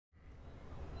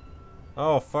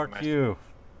Oh, fuck you.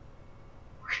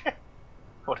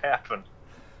 What happened?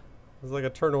 It was like a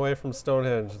turn away from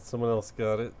Stonehenge and someone else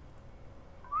got it.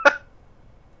 I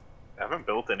haven't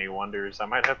built any wonders. I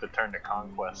might have to turn to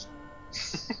conquest.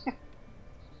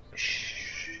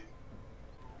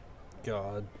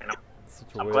 God. And Such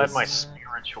a I'm glad my waste.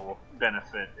 spiritual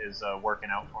benefit is working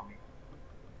out for me.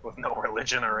 With no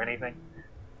religion or anything.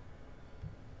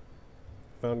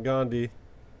 Found Gandhi.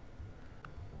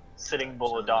 Sitting Bull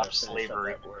So I'm gonna adopts finish up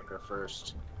slavery. that worker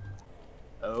first.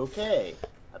 Okay.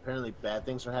 Apparently bad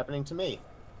things are happening to me.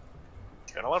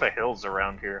 Got a lot of hills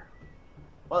around here.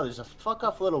 Wow, there's a fuck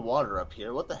off little water up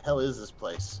here. What the hell is this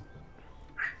place?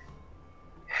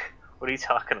 What are you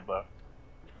talking about?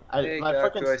 Hey, My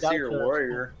fucking Gaku, I see scout your character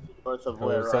warrior. north of Oh,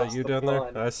 where is that you the down there?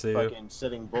 pond. I see you. fucking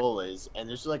Sitting Bull is, and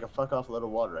there's just like a fuck off little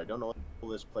water. I don't know what the hell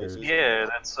this place is. Yeah,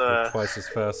 that's You're twice as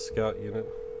fast scout unit.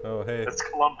 Oh, hey. that's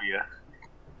Columbia.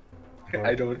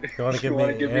 I don't. You wanna give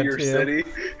wanna me give me your Antiem? city?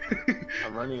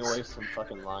 I'm running away from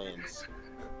fucking lions.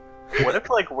 What if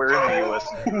like we're in the US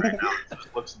right now? It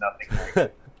just looks nothing like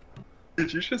it.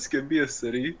 Did you just give me a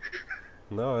city?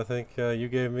 No, I think you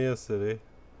gave me a city.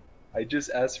 I just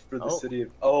asked for the Oh. city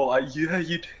of. Oh, yeah,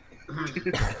 you did.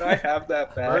 Can I have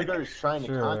that back? Burger's trying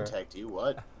Sure. to contact you.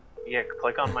 What? Yeah,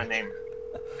 click on my name.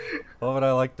 What would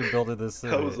I like to build in this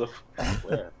city? That was a.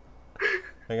 Where?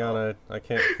 Hang on, I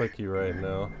can't click you right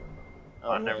now.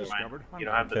 Oh, okay. never mind. You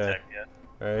don't have the Okay. tech yet.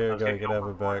 Alright, here you go, Okay, you can go have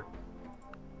for it back.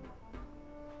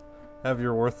 Have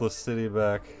your worthless city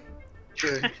back.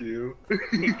 Thank you.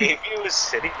 He gave you a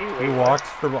city? Wait, You what? walked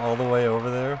from all the way over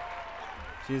there?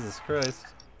 Jesus Christ.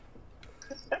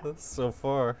 That's so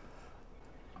far.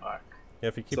 Fuck. Yeah,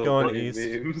 if you keep So going funny east,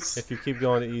 memes. if you keep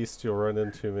going east, you'll run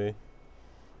into me.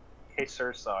 Hey,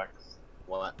 Cersox.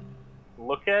 What?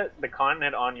 Look at the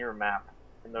continent on your map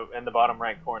in the bottom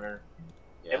right corner.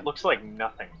 Yeah. It looks like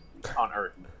nothing on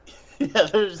Earth. Yeah,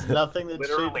 there's nothing that's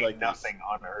shaped Literally like nothing this.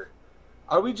 on Earth.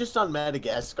 Are we just on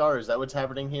Madagascar? Is that what's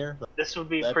happening here? This would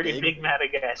be That pretty big? big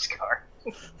Madagascar.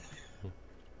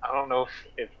 I don't know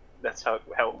if that's how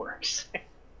it works.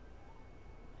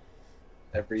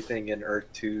 Everything in Earth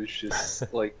 2 is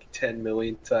just like 10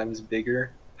 million times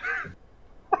bigger.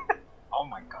 Oh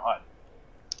my god.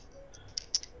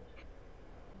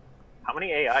 How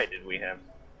many AI did we have?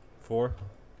 4?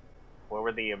 What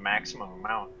were the maximum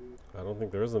amount? I don't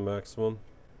think there is a maximum.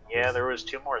 Yeah, there was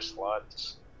 2 more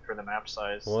slots for the map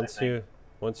size. I think.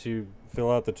 Once you fill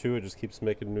out the 2, it just keeps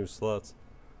making new slots.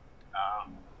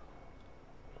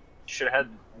 Should have had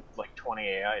like 20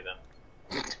 AI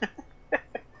then.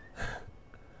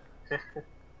 That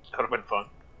would have been fun.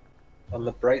 On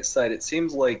the bright side, it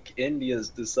seems like India's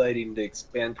deciding to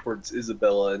expand towards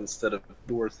Isabella instead of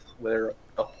north, where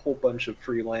a whole bunch of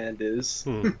free land is.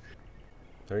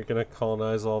 Are you gonna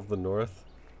colonize all of the north?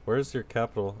 Where's your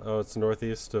capital? Oh, it's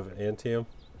northeast of Antiem.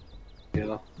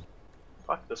 Yeah.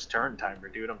 Fuck this turn timer,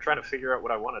 dude. I'm trying to figure out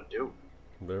what I want to do.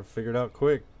 Better figure it out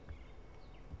quick.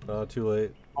 Too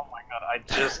late. Oh my god, I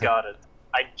just got it.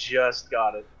 I just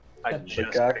got it. I But just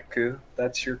picked Gaku,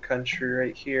 that's your country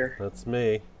right here. That's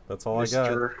me. That's all I got.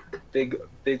 Mr.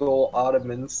 Big ol'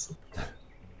 Ottomans.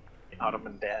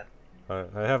 Ottoman Dad. I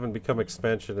haven't become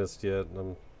expansionist yet.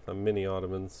 I'm mini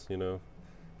Ottomans, you know.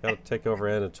 Gotta take over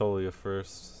Anatolia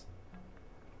first.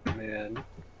 Man.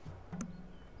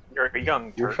 You're a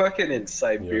young You're Turk. fucking in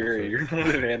Siberia. Yeah, You're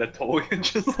not in Anatolia,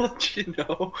 just to let you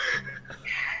know.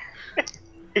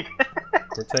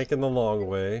 We're taking the long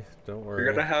way. Don't worry.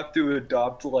 You're gonna have to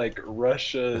adopt like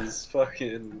Russia's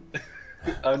fucking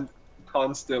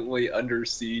constantly under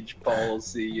siege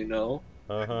policy, you know?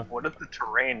 Uh-huh. What does the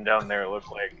terrain down there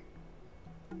look like?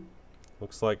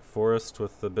 Looks like forest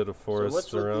with a bit of So forest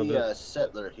what's with around the it.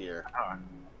 settler here?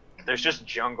 There's just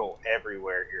jungle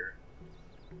everywhere here.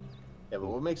 Yeah, but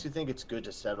what makes you think it's good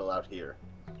to settle out here?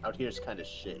 Out here's kind of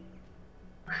shit.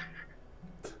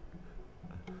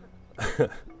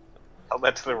 Tell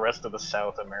that to the rest of the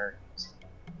South Americans.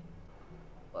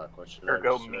 Fuck, what should Or I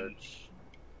go research?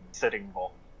 Sitting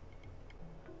Bull.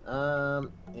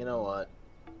 You know what?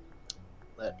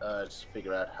 Let us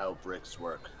figure out how bricks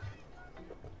work.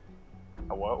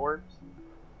 A what word?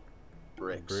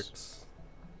 Bricks. Bricks.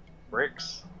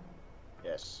 Bricks.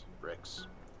 Yes, bricks.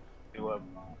 You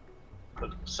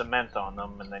put cement on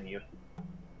them and then you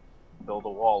build a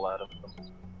wall out of them.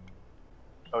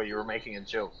 Oh, you were making a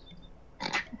joke.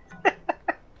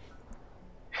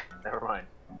 Never mind.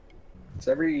 It's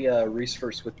every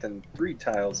resource within 3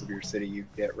 tiles of your city you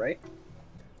get, right?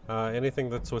 Anything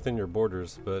that's within your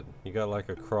borders, but you got like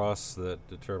a cross that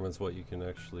determines what you can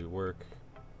actually work.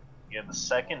 Yeah, the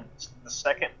second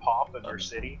pop of your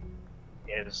city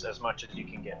is as much as you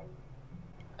can get.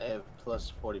 I have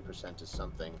plus 40% to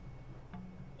something.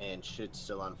 And shit's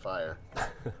still on fire.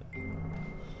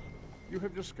 You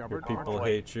have Your discovered people our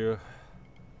hate you.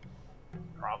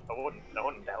 No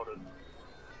one doubted.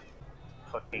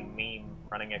 Fucking meme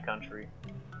running a country.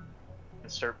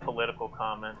 Insert political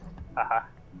comment. Haha.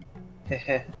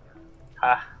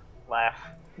 Ha. Laugh.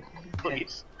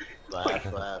 Please. Laugh,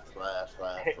 laugh, laugh,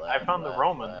 laugh, Hey, laugh. I found laugh, the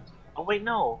Roman. laugh. Oh wait,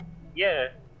 no. Yeah.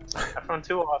 I found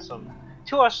Toawesome.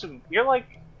 Toawesome, you're like,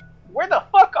 where the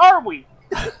fuck are we?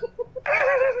 I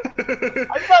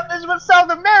thought this was South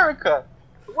America.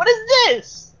 What is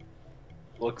this?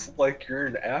 Looks like you're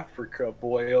in Africa,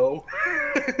 boyo.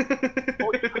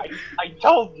 Oh, I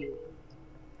told you.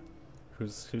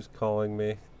 Who's calling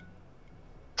me?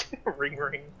 Ring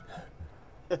ring.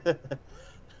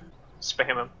 Spam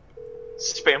him.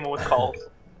 Spam him with calls.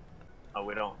 Oh,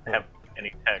 we don't have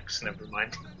any texts. Never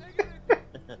mind.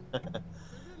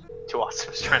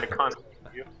 Toawesome's trying to contact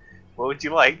you. What would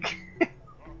you like?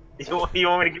 you want me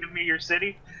to give me your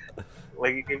city?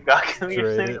 Like you've got to give me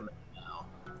your Trade city? it.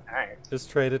 Alright. Just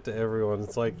trade it to everyone.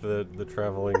 It's like the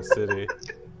traveling city.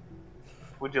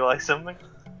 Would you like something?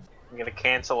 I'm gonna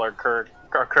cancel our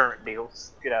current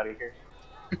deals. Get out of here.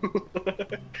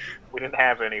 We didn't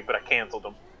have any, but I canceled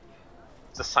them.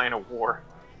 It's a sign of war.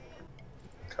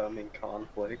 Coming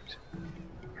conflict.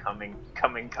 Coming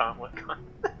conflict.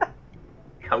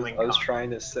 I was trying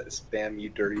to spam you,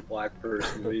 dirty black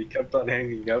person, but you kept on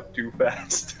hanging up too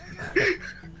fast.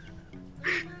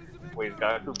 Wait,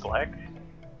 got who black?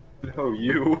 No,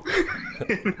 you.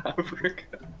 In Africa.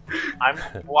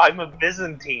 I'm a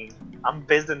Byzantine. I'm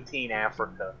Byzantine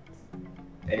Africa.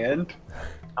 And?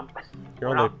 You're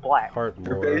We're only not black. part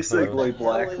You're more. basically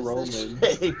black What Roman. is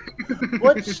this shape?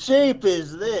 What shape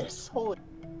is this? Holy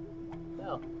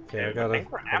hell. Okay, I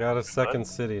think we're got a Africa, second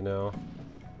city now.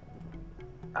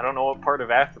 I don't know what part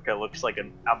of Africa looks like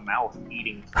a mouth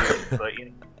eating food, but you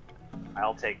know,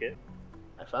 I'll take it.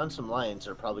 I found some lions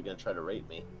that are probably going to try to rape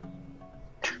me.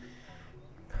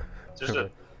 There's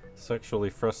a Sexually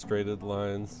frustrated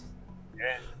lions.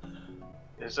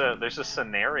 there's a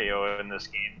scenario in this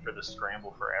game for the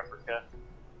scramble for Africa.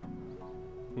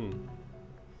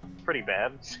 It's pretty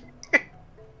bad.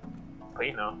 But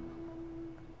you know,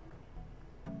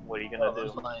 what are you gonna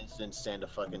Those do? lions didn't stand a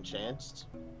fucking chance.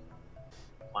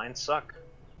 Lions suck.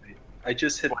 I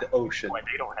just hit the ocean. Why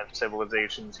they don't have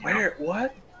civilizations? You know? Where?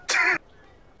 What?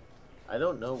 I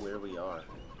don't know where we are.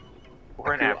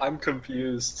 We're in Africa. I'm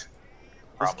confused.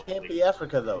 This Probably. can't be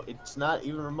Africa, though. It's not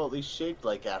even remotely shaped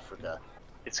like Africa.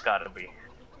 It's gotta be.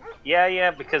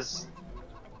 Yeah, because...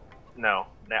 No,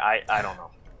 I don't know.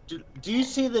 Do you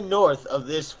see the north of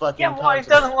this fucking Yeah, well, it continent?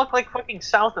 doesn't look like fucking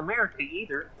South America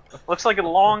either. Looks like a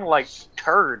long, like,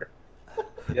 turd.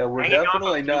 Yeah, we're Hanging on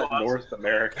definitely to not us. North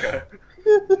America.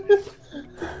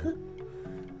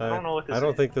 I don't know what this I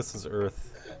don't is. think this is Earth.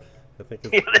 I think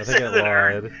Yeah, I this think I isn't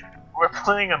Earth. lied. We're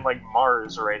playing on, like,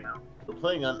 Mars right now. We're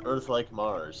playing on Earth like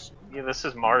Mars. Yeah, this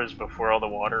is Mars before all the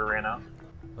water ran out.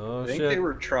 Oh I think shit! they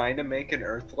were trying to make an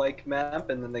Earth-like map,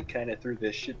 and then they kind of threw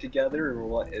this shit together,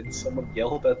 and someone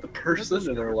yelled at the person,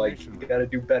 and they're like, "You gotta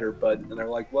do better, bud." And they're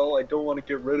like, "Well, I don't want to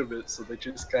get rid of it," so they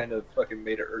just kind of fucking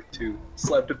made it Earth 2,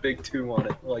 slapped a big 2 on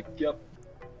it. Like, yep.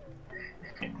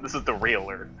 This is the real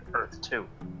Earth, Earth 2.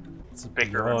 It's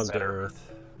bigger and beyond better.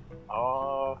 Earth.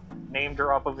 Oh, name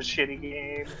drop of a shitty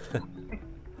game.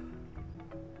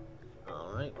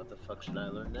 Alright, what the fuck should I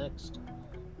learn next?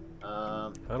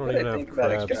 I don't What even I have think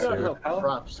about it, crabs Figure out here. how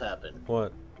crops happen.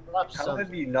 What? Crops How sound...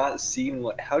 have you not seen?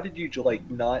 How did you like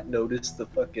not notice the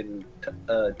fucking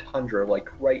tundra like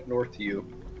right north of you?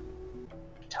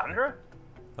 Tundra?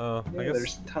 Oh, Yeah, I guess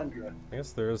there's tundra. I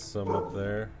guess there is some up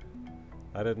there.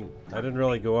 I didn't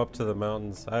really go up to the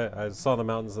mountains. I saw the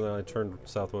mountains and then I turned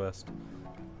southwest.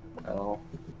 Oh,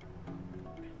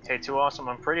 Okay, Toawesome,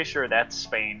 I'm pretty sure that's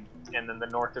Spain, and then the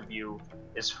north of you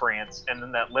is France, and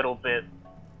then that little bit,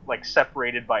 like,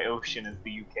 separated by ocean is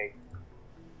the UK.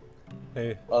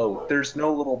 Hey, oh, there's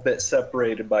no little bit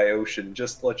separated by ocean.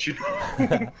 Just to let you know.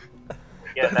 Yeah,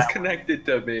 That's that one. connected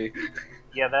to me.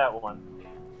 Yeah, that one.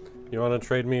 you want to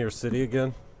trade me your city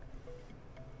again?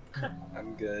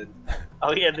 I'm good.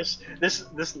 Oh yeah,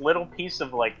 this little piece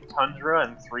of, like, tundra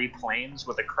and 3 plains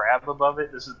with a crab above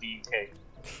it, this is the UK.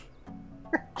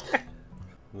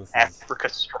 This is, Africa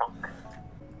strong.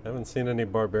 I haven't seen any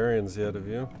barbarians yet, have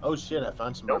you? Oh shit, I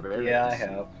found some Nope. barbarians. Yeah, I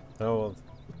have. Oh, well,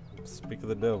 speak of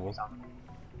the devil.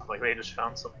 Like, they just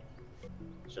found some.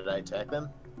 Should I attack them?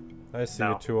 I see No.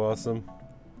 you, Toawesome.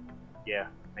 Yeah,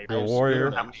 maybe. I You're a have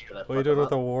warrior. spearmen. Should I What are you fuck doing them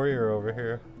with a up? warrior over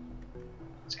here?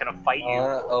 It's gonna fight you.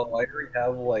 Oh, I already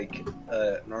have like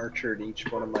an archer in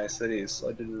each one of my cities, so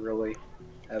I didn't really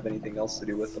have anything else to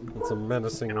do with them. It's a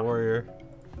menacing warrior.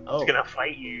 Oh, He's gonna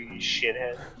fight you, you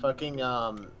shithead. fucking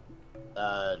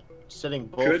sitting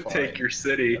bull. Could fight. take your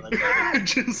city. Yeah, like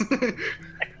Just...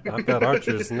 I've got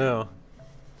archers now.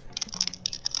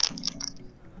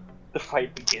 The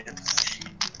fight begins.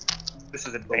 This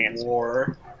is the advanced.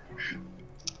 war.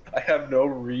 I have no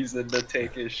reason to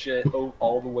take his shit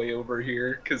all the way over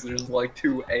here because there's like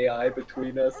 2 AI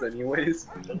between us, anyways.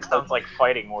 It sounds like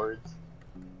fighting words.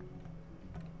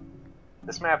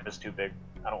 This map is too big.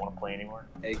 I don't want to play anymore.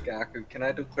 Hey Gaku, can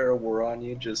I declare a war on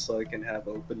you just so I can have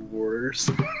open borders?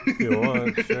 If you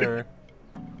want, sure.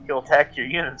 He'll attack your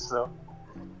units though.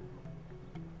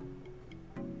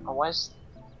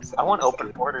 I want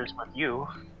open borders with you.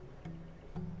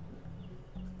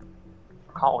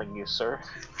 I'm calling you, sir.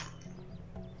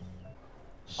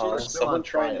 Shit is Is still someone on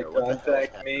trying to fire. What the hell's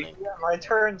contact me? happening? Yeah, my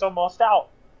turn's almost out.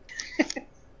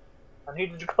 I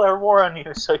need to declare war on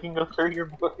you so you can go through your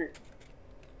border.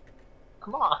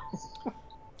 Come on.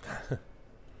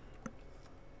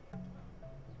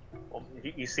 Well,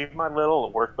 you see my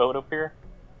little workboat up here?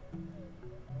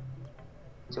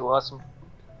 Too awesome.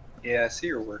 Yeah, I see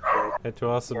your work rate. Hey,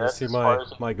 Toawesome, Yeah, you see as far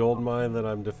as- my gold mine that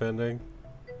I'm defending?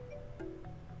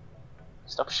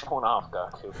 Stop showing off,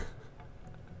 Gaku.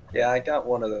 Yeah, I got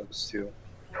one of those too.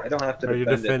 I don't have to Are you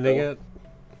defend defending though. it?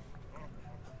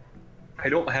 I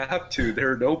don't have to.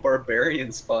 There are no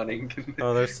barbarians spawning.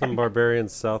 Oh, there's some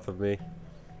barbarians south of me.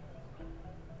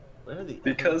 Where are the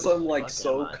Because where I'm the like fuck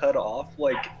so am I? cut off,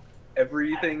 like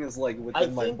everything is like I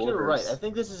within my think borders. you're right. I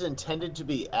think this is intended to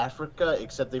be Africa,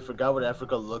 except they forgot what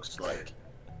Africa looks like.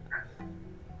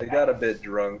 I got a bit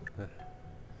drunk.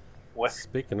 What?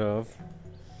 Speaking of,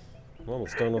 I'm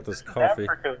almost done with this coffee.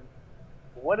 Africa.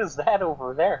 What is that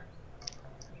over there?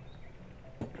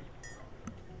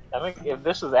 I think if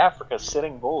this is Africa,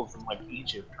 Sitting Bull's in like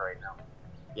Egypt right now.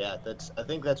 Yeah, I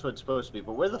think that's what it's supposed to be.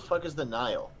 But where the fuck is the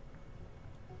Nile?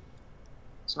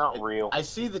 It's not real. I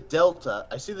see the delta.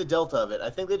 I see the delta of it. I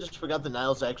think they just forgot the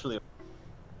Nile's actually.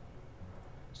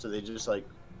 So they just like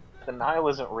The Nile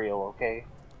isn't real, okay?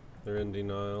 They're in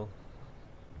denial.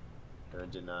 are in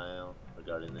denial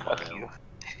regarding the Fuck Nile. you.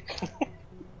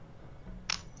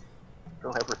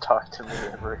 Don't ever talk to me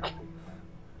ever again.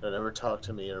 Don't ever talk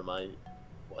to me or my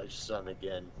wife's son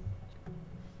again.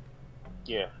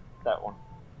 Yeah, that one.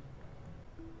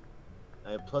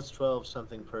 I have plus 12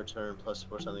 something per turn, plus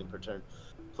 4 something per turn,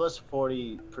 plus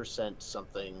 40%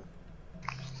 something.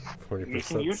 You can 40%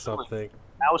 usually- something.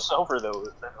 Mouse over those,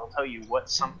 then it'll tell you what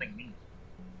something means.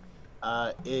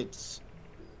 It's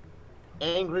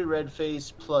angry red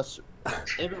face plus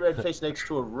angry red face next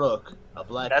to a rook, a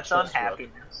black That's chess rook,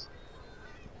 unhappiness.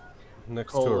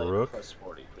 Next to a colon rook? plus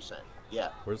 40%. Yeah,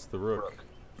 Where's the rook? rook.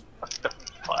 What the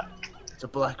fuck? It's a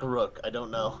black rook. I don't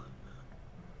know.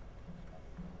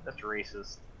 That's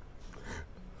racist.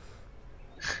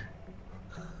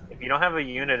 If you don't have a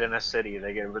unit in a city,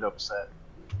 they get a bit upset.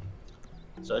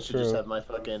 So I should just True. have my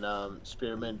fucking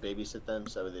spearmen babysit them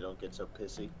so they don't get so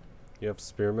pissy. You have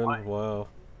spearmen? Why? Wow.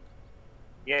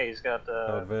 Yeah, he's got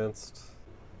How advanced.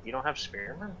 You don't have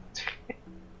spearmen?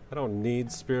 I don't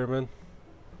need spearmen.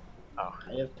 Oh,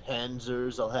 I have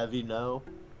panzers. I'll have you know.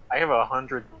 I have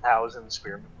 100,000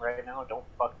 spearmen right now. Don't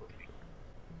fuck with me.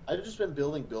 I've just been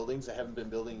building buildings. I haven't been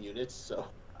building units, so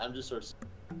I'm just sort of.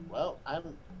 Well, I'm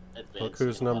advanced. Look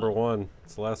who's number one.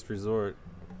 It's last resort.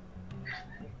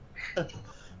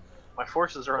 My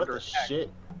forces are What under the attack. shit?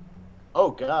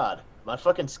 Oh god, my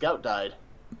fucking scout died.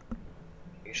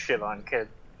 You shit on kid.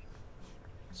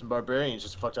 Some barbarians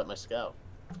just fucked up my scout.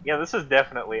 Yeah, this is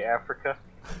definitely Africa.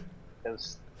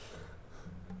 Because,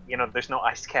 you know, there's no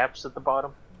ice caps at the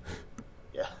bottom.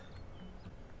 Yeah.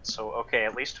 So, okay,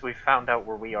 at least we found out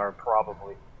where we are,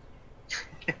 probably.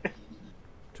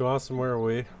 Toawesome, where are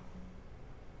we?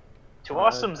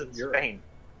 Toawesome's in Europe. Spain.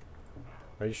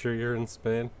 Are you sure you're in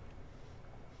Spain?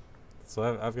 So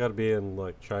I've got to be in,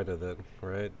 like, China then,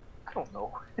 right? I don't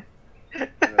know.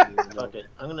 Fuck it.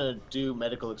 I'm gonna do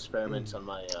medical experiments on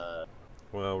my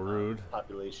Wow, rude.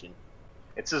 population.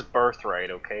 It's his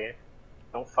birthright, okay?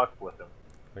 Don't fuck with him.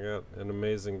 I got an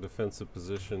amazing defensive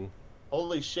position.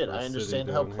 Holy shit, Or I a city understand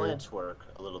how down here. plants work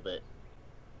a little bit.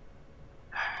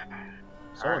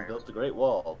 Someone Alright. built the Great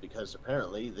Wall because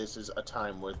apparently this is a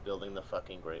time worth building the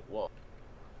fucking Great Wall.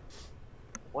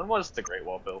 When was the Great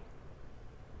Wall built?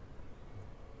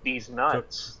 These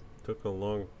nuts. Took a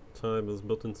long time. It was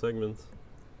built in segments.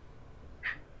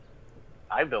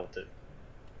 I built it.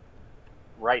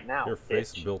 Right now. Your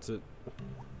face bitch. built it.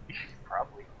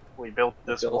 Probably. We built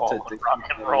this Built wall it on to rock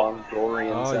keep and the roll.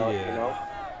 Mongolians Oh, out, yeah. you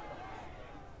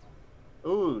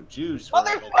know? Ooh, juice.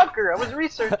 Motherfucker, I was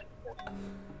researching.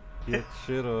 Get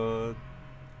shit on.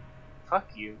 Fuck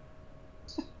you.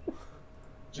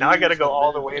 Now I gotta Jews go have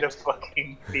all the been way to fixed.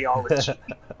 fucking theology.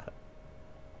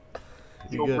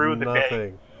 You You'll get rue the day.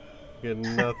 nothing. You get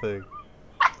nothing.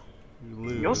 You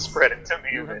lose. You'll spread it to me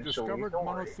You have eventually. discovered Don't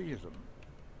worry. monotheism.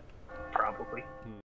 Probably.